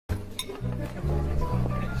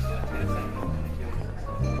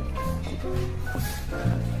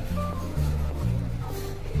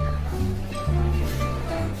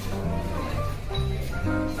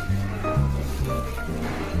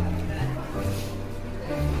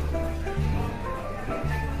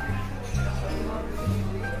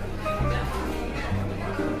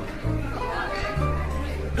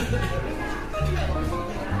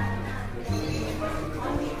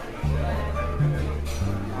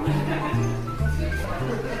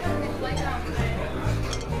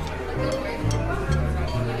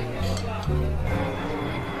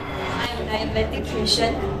Diabetic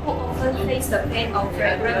patient who often face the pain of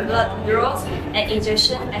frequent blood withdrawals and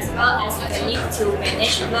injection, as well as the need to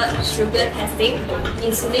manage blood sugar testing,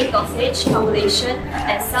 insulin dosage calculation,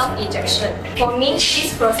 and self-injection. For me,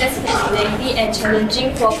 this process can be lengthy and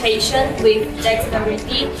challenging for patients with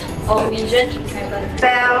dexterity or vision impairment.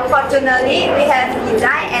 Well, fortunately, we have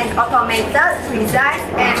designed an automated, precise,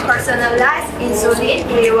 and personalized insulin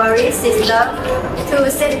delivery system to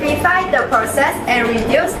simplify the process and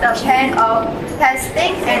reduce the pain of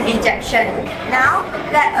testing and injection. Now,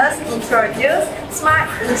 let us introduce Smart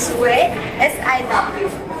Insu SIW.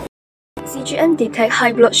 CGM detects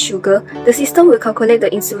high blood sugar. The system will calculate the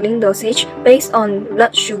insulin dosage based on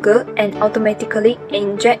blood sugar and automatically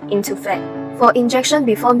inject into fat. For injection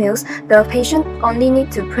before meals, the patient only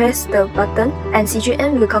needs to press the button and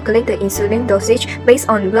CGM will calculate the insulin dosage based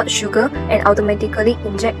on blood sugar and automatically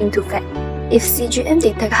inject into fat. If CGM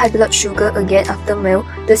detects high blood sugar again after meal,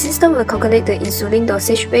 the system will calculate the insulin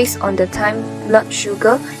dosage based on the time blood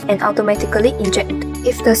sugar and automatically inject.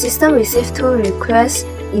 If the system receives 2 requests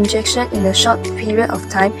injection in a short period of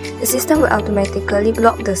time, the system will automatically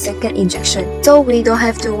block the second injection, so we don't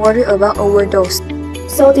have to worry about overdose.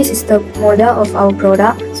 So this is the model of our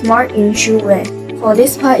product, Smart Insu. For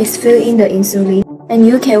this part is fill in the insulin, and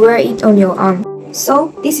you can wear it on your arm.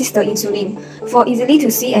 So this is the insulin. For easily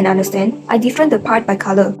to see and understand, I different the part by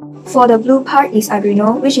color. For the blue part is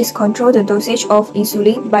Arduino, which is control the dosage of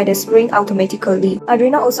insulin by the spring automatically.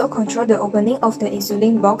 Arduino also control the opening of the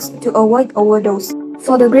insulin box to avoid overdose.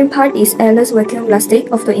 For the green part is airless vacuum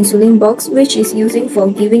plastic of the insulin box, which is using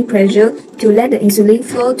for giving pressure to let the insulin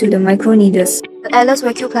flow to the microneedles. The airless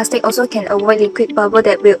vacuum plastic also can avoid liquid bubble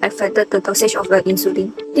that will affect the dosage of the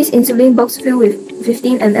insulin. This insulin box filled with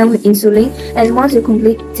 15 ml with insulin, and once you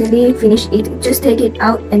completely finish it, just take it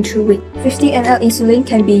out and throw it. 50 ml insulin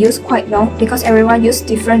can be used quite long because everyone uses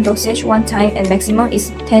different dosage one time and maximum is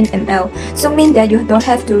 10 ml, so mean that you don't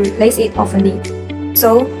have to replace it oftenly.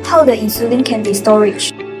 So, how the insulin can be stored?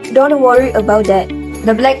 Don't worry about that.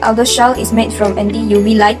 The black outer shell is made from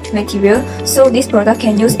anti-UV light material, so this product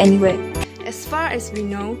can use anywhere. As far as we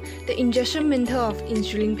know, the injection method of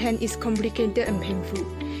insulin pen is complicated and painful.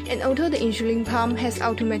 And although the insulin pump has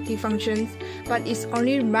automatic functions, but it's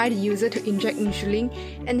only remind the user to inject insulin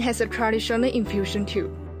and has a traditional infusion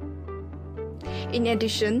tube. In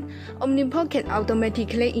addition, Omnipod can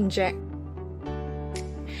automatically inject,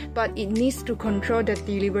 but it needs to control the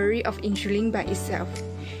delivery of insulin by itself,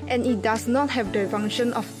 and it does not have the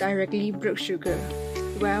function of directly blood sugar.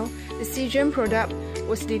 Well, the CGM product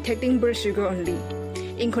was detecting blood sugar only.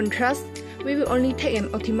 In contrast, we will only take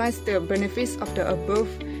and optimize the benefits of the above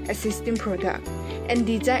existing product and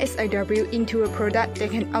design SIW into a product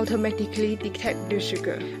that can automatically detect blood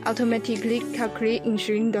sugar, automatically calculate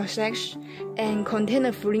insulin dosage, and contain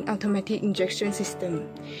a fully automatic injection system.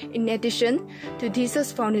 In addition to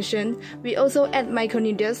this foundation, we also add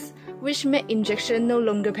microneedles, which make injection no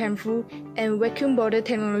longer painful, and vacuum bottle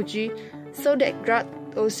technology so that drug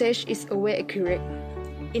dosage is always accurate.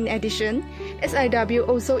 In addition, SIW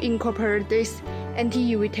also incorporates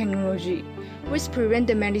anti-UV technology, which prevents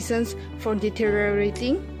the medicines from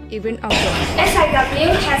deteriorating even outdoors.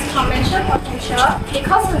 SIW has commercial potential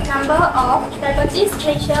because the number of diabetes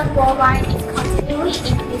patients worldwide is continually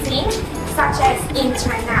increasing, such as in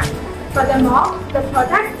China. Furthermore, the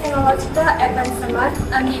product's technological advancement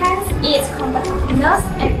enhances its competitiveness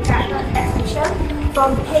and garner attention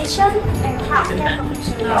from patients and healthcare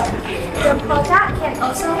professionals. The product can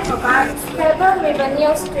also provide stable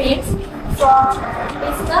revenue streams for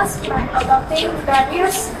business by adopting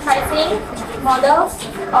various pricing models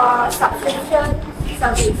or subscription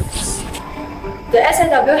services. The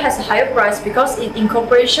SIW has a higher price because it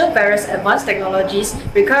incorporates various advanced technologies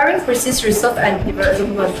requiring precise research and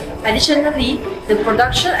development. Additionally, the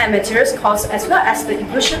production and materials costs as well as the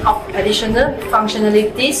inclusion of additional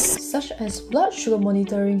functionalities such as blood sugar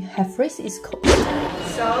monitoring have raised its cost.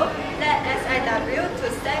 So, let SIW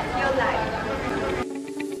to save your life.